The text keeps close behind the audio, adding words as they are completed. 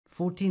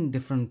14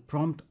 different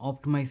prompt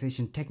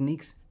optimization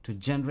techniques to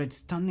generate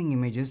stunning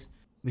images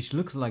which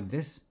looks like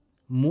this,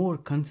 more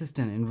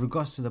consistent in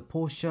regards to the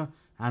posture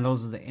and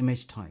also the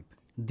image type.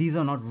 These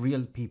are not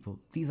real people.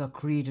 These are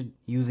created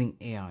using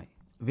AI.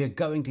 We are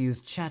going to use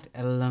Chat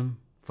LLM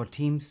for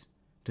Teams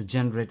to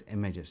generate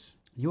images.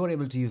 You are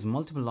able to use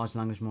multiple large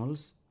language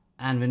models,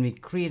 and when we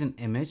create an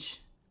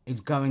image, it's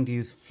going to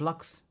use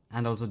Flux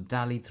and also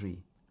Dalle 3.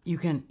 You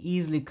can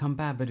easily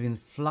compare between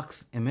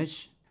Flux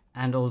image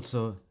and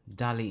also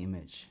Dalle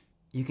image.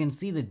 You can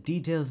see the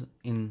details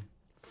in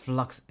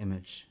Flux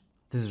image.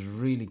 This is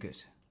really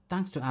good.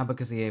 Thanks to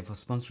Abacus AI for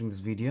sponsoring this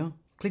video.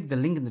 Click the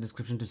link in the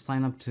description to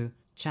sign up to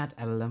Chat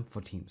LLM for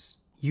Teams.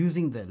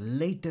 Using the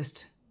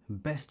latest,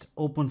 best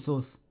open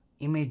source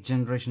image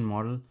generation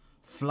model,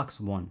 Flux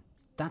 1.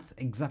 That's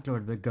exactly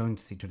what we're going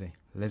to see today.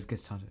 Let's get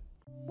started.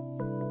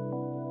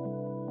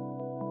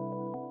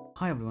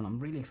 Hi everyone, I'm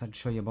really excited to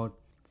show you about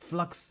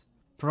Flux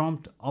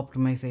Prompt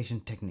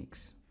Optimization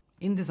Techniques.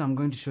 In this, I'm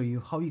going to show you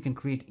how you can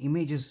create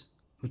images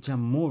which are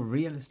more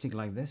realistic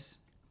like this,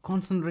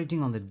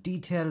 concentrating on the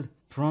detailed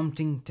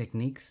prompting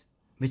techniques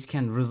which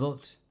can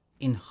result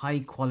in high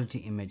quality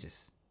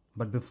images.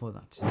 But before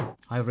that,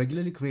 I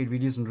regularly create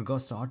videos in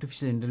regards to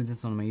artificial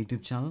intelligence on my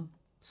YouTube channel.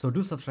 So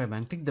do subscribe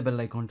and click the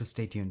bell icon to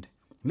stay tuned.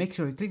 Make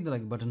sure you click the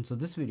like button so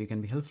this video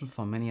can be helpful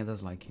for many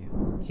others like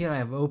you. Here I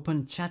have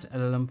opened Chat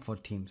LLM for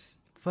Teams.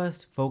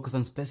 First, focus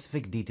on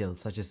specific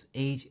details such as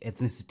age,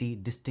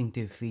 ethnicity,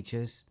 distinctive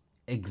features,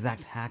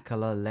 exact hair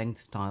color,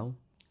 length, style,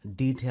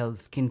 detailed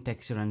skin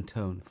texture and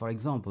tone. For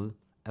example,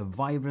 a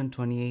vibrant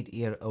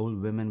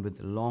 28-year-old woman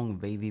with long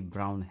wavy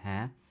brown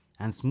hair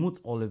and smooth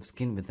olive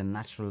skin with a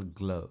natural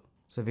glow.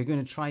 So we're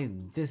going to try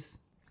this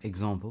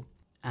example,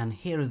 and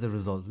here is the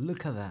result.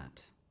 Look at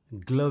that.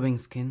 Glowing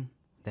skin,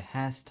 the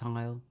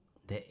hairstyle,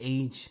 the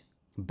age.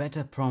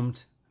 Better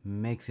prompt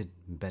makes it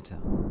better.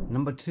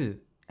 Number 2,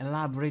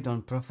 elaborate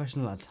on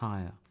professional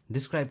attire.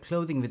 Describe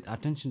clothing with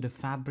attention to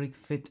fabric,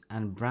 fit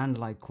and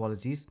brand-like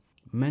qualities.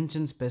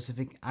 Mention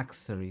specific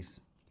accessories.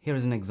 Here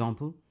is an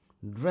example.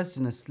 Dressed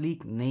in a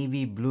sleek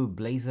navy blue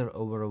blazer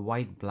over a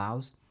white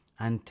blouse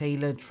and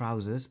tailored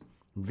trousers,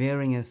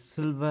 wearing a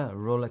silver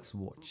Rolex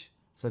watch.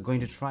 So going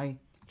to try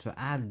to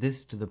add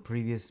this to the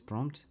previous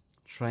prompt.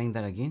 Trying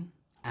that again.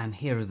 And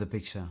here is the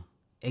picture.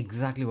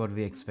 Exactly what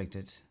we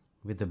expected.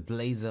 With the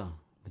blazer,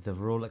 with the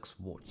Rolex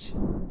watch.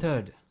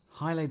 Third,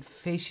 highlight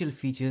facial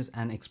features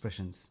and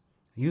expressions.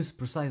 Use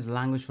precise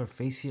language for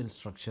facial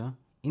structure.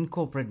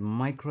 Incorporate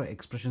micro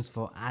expressions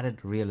for added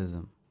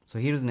realism. So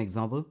here is an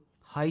example.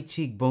 High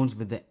cheekbones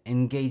with the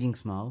engaging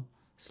smile.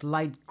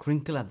 Slight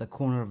crinkle at the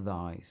corner of the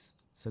eyes.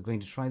 So going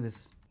to try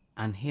this.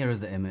 And here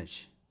is the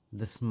image.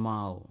 The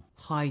smile.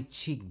 High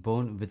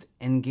cheekbone with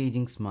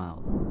engaging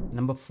smile.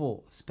 Number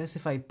 4.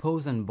 Specify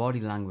pose and body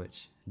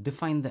language.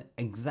 Define the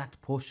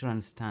exact posture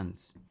and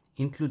stance.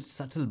 Include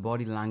subtle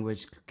body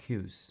language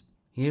cues.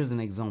 Here's an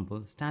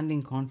example.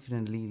 Standing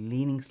confidently,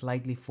 leaning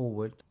slightly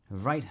forward,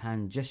 right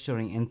hand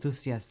gesturing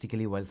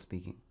enthusiastically while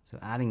speaking. So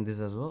adding this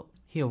as well.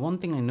 Here, one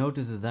thing I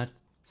notice is that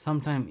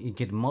sometimes you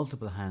get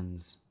multiple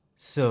hands.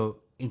 So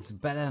it's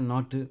better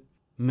not to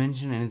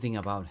mention anything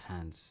about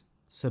hands.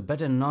 So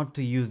better not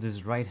to use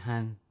this right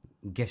hand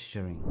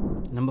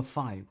gesturing. Number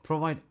 5,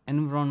 provide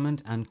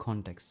environment and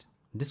context.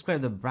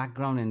 Describe the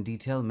background in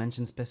detail,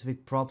 mention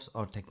specific props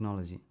or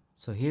technology.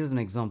 So here's an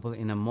example.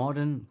 In a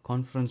modern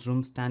conference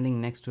room, standing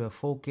next to a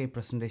 4K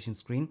presentation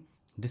screen,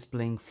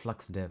 displaying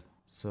Flux Dev.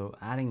 So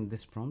adding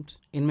this prompt.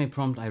 In my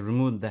prompt, I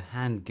removed the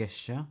hand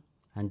gesture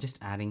and just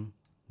adding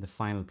the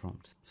final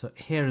prompt. So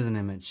here is an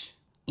image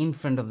in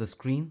front of the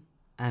screen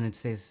and it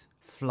says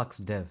Flux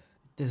Dev.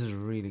 This is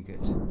really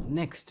good.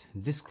 Next,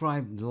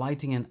 describe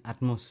lighting and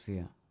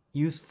atmosphere.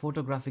 Use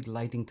photographic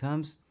lighting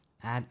terms,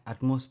 add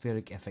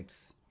atmospheric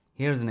effects.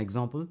 Here's an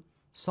example.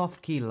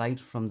 Soft key light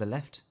from the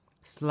left,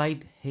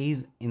 slight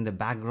haze in the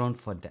background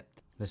for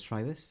depth. Let's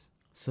try this.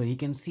 So you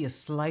can see a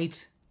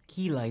slight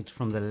key light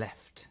from the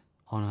left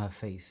on her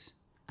face.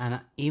 And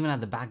even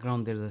at the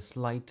background, there's a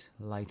slight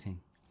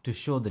lighting to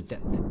show the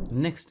depth.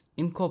 Next,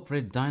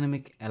 incorporate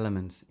dynamic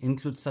elements.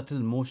 Include subtle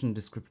motion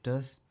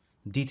descriptors.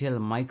 Detail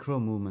micro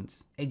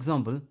movements.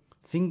 Example,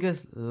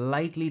 fingers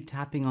lightly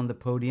tapping on the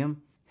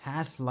podium,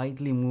 hair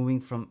slightly moving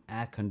from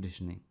air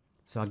conditioning.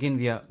 So again,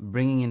 we are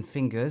bringing in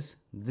fingers.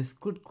 This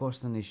could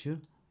cause an issue.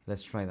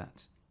 Let's try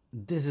that.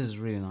 This is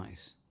really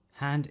nice.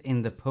 Hand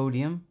in the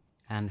podium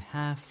and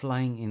hair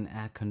flying in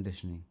air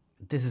conditioning.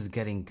 This is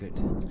getting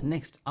good.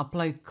 Next,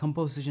 apply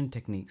composition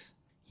techniques.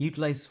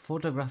 Utilize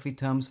photography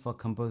terms for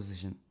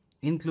composition.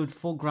 Include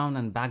foreground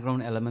and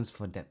background elements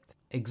for depth.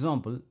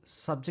 Example,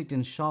 subject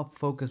in sharp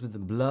focus with a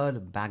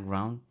blurred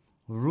background.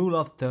 Rule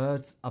of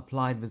thirds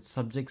applied with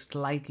subject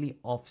slightly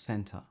off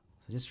center.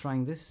 So just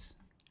trying this.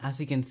 As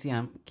you can see,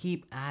 I'm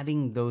keep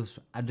adding those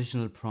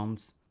additional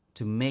prompts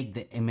to make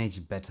the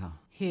image better.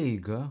 Here you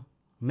go.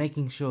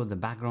 Making sure the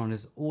background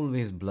is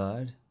always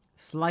blurred.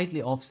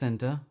 Slightly off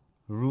center.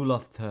 Rule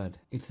of third.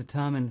 It's a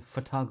term in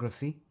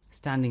photography.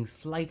 Standing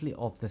slightly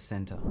off the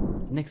center.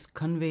 Next,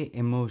 convey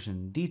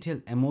emotion. Detail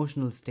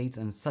emotional states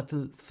and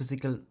subtle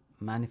physical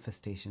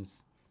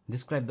manifestations.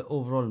 Describe the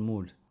overall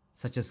mood,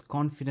 such as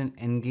confident,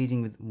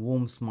 engaging with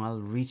warm smile,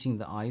 reaching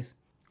the eyes.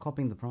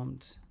 Copying the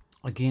prompt.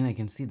 Again, I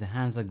can see the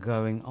hands are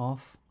going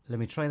off. Let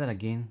me try that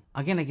again.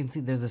 Again, I can see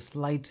there's a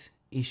slight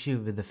issue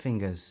with the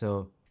fingers.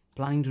 So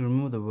planning to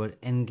remove the word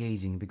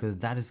engaging because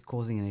that is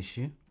causing an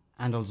issue.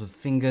 And also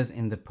fingers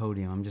in the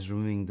podium. I'm just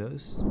removing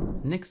those.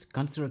 Next,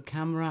 consider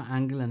camera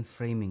angle and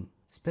framing.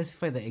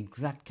 Specify the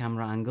exact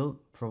camera angle.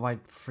 Provide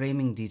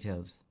framing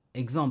details.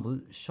 Example,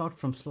 shot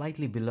from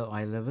slightly below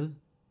eye level.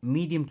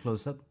 Medium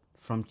close-up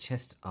from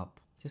chest up.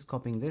 Just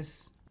copying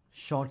this.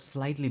 Shot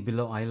slightly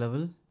below eye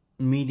level.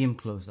 Medium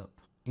close-up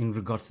in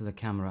regards to the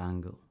camera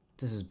angle.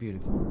 This is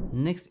beautiful.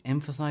 Next,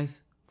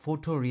 emphasize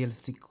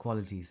photorealistic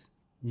qualities.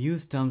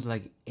 Use terms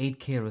like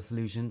 8K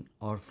resolution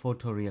or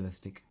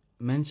photorealistic.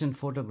 Mention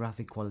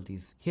photographic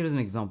qualities. Here is an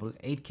example,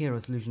 8K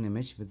resolution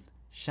image with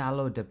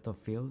shallow depth of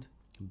field,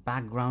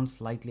 background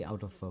slightly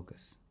out of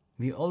focus.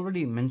 We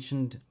already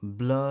mentioned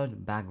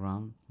blurred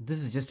background.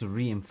 This is just to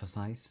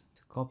re-emphasize.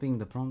 Copying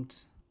the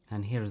prompt,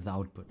 and here is the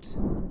output.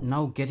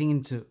 Now getting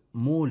into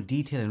more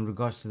detail in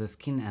regards to the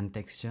skin and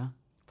texture.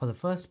 For the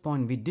first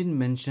point, we didn't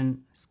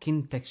mention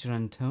skin texture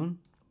and tone,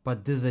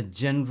 but this is a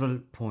general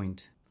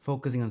point,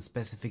 focusing on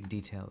specific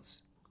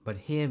details. But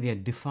here we are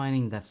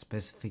defining that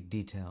specific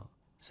detail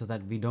so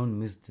that we don't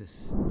miss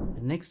this.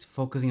 Next,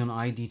 focusing on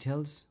eye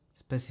details.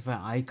 Specify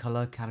eye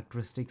color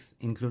characteristics,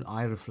 include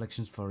eye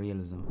reflections for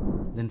realism.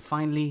 Then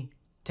finally,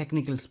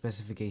 technical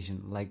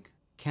specification like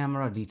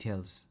camera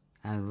details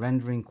and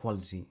rendering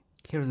quality.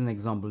 Here is an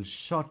example,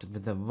 shot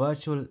with a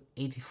virtual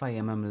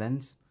 85mm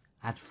lens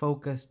at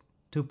focus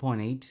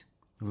 2.8,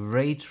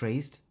 ray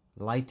traced,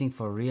 lighting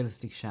for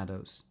realistic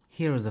shadows.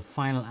 Here is the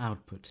final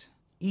output.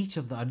 Each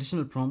of the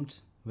additional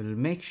prompts will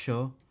make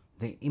sure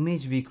the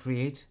image we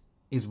create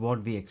is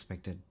what we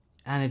expected,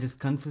 and it is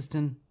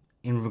consistent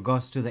in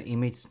regards to the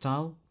image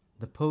style,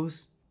 the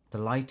pose, the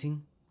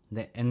lighting,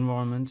 the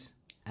environment,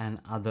 and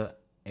other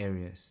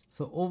areas.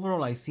 So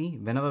overall, I see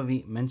whenever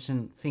we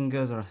mention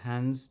fingers or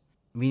hands,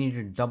 we need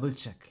to double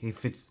check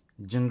if it's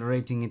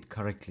generating it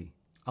correctly.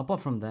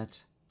 Apart from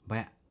that,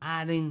 by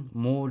adding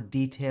more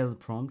detailed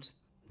prompts,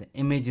 the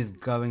image is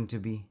going to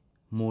be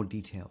more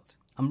detailed.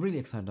 I'm really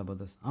excited about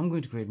this. I'm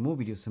going to create more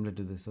videos similar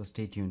to this, so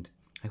stay tuned.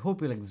 I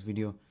hope you like this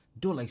video.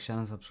 Do like, share,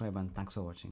 and subscribe, and thanks for watching.